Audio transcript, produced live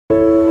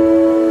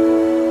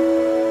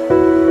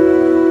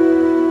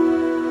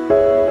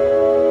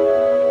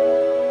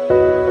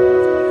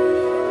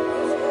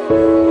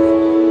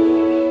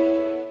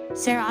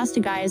Sarah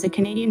Ostiguy is a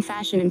Canadian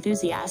fashion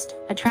enthusiast,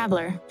 a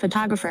traveler,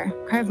 photographer,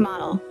 curve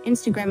model,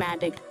 Instagram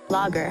addict,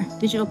 blogger,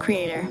 digital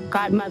creator,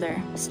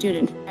 godmother,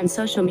 student, and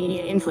social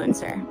media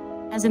influencer.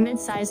 As a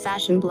mid-sized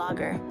fashion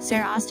blogger,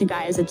 Sarah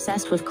Ostiguy is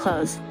obsessed with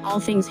clothes, all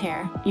things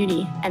hair,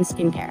 beauty, and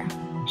skincare.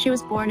 She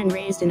was born and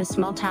raised in a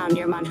small town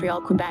near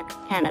Montreal, Quebec,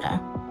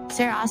 Canada.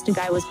 Sarah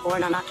Ostiguy was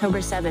born on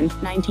October 7,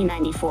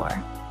 1994.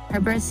 Her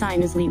birth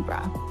sign is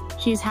Libra.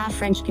 She is half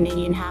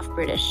French-Canadian, half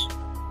British.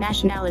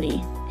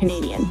 Nationality,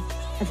 Canadian.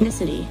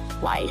 Ethnicity,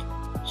 white.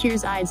 She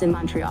resides in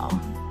Montreal.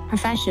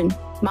 Profession,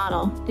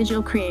 model,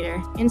 digital creator,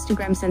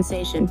 Instagram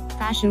sensation,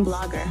 fashion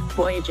blogger,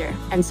 voyager,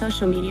 and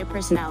social media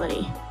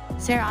personality.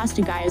 Sarah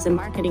Ostiguy is a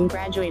marketing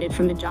graduate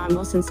from the John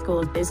Wilson School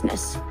of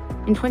Business.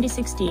 In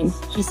 2016,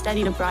 she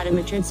studied abroad in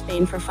Madrid,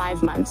 Spain for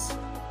 5 months.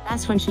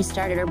 That's when she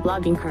started her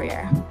blogging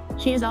career.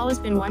 She has always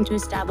been one to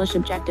establish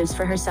objectives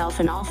for herself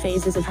in all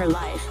phases of her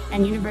life,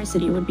 and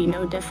university would be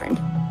no different.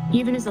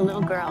 Even as a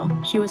little girl,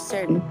 she was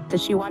certain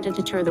that she wanted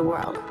to tour the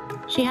world.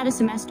 She had a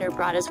semester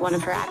abroad as one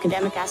of her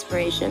academic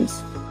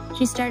aspirations.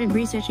 She started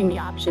researching the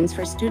options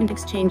for student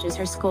exchanges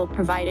her school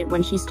provided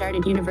when she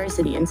started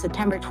university in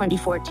September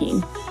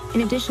 2014.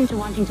 In addition to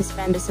wanting to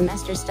spend a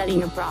semester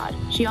studying abroad,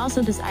 she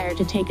also desired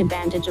to take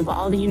advantage of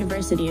all the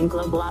university and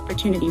global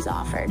opportunities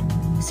offered.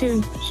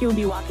 Soon, she will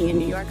be walking in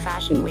New York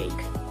Fashion Week.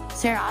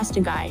 Sarah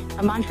Ostiguy,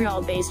 a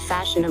Montreal-based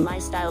fashion and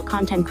lifestyle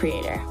content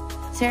creator.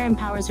 Sarah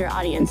empowers her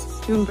audience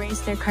to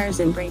embrace their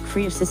curves and break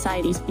free of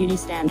society's beauty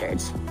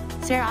standards.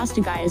 Sarah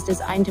Ostiguy is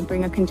designed to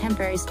bring a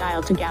contemporary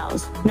style to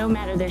gals, no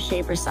matter their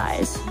shape or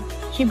size.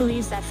 She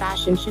believes that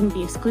fashion shouldn't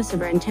be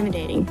exclusive or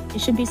intimidating,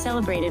 it should be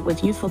celebrated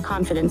with youthful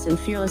confidence and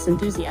fearless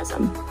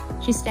enthusiasm.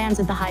 She stands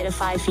at the height of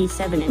 5 feet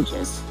 7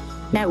 inches.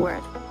 Net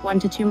worth,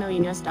 $1 to $2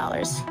 million.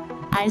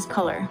 Eyes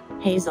color,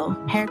 hazel,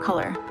 hair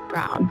color,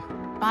 brown.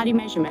 Body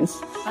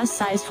measurements, bust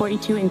size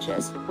 42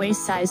 inches,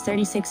 waist size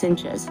 36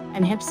 inches,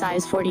 and hip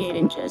size 48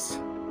 inches.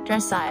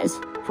 Dress size,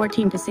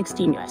 14 to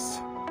 16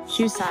 US.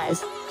 Shoe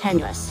size,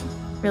 10 US.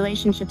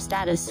 Relationship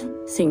status,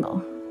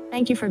 single.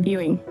 Thank you for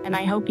viewing, and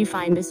I hope you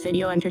find this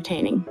video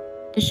entertaining.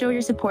 To show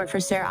your support for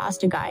Sarah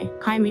Ostiguy,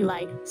 kindly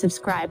like,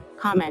 subscribe,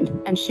 comment,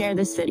 and share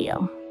this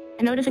video.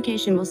 A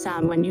notification will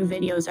sound when new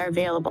videos are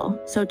available,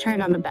 so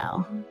turn on the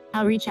bell.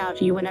 I'll reach out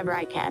to you whenever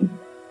I can.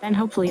 Then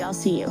hopefully I'll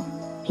see you.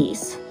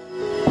 Peace.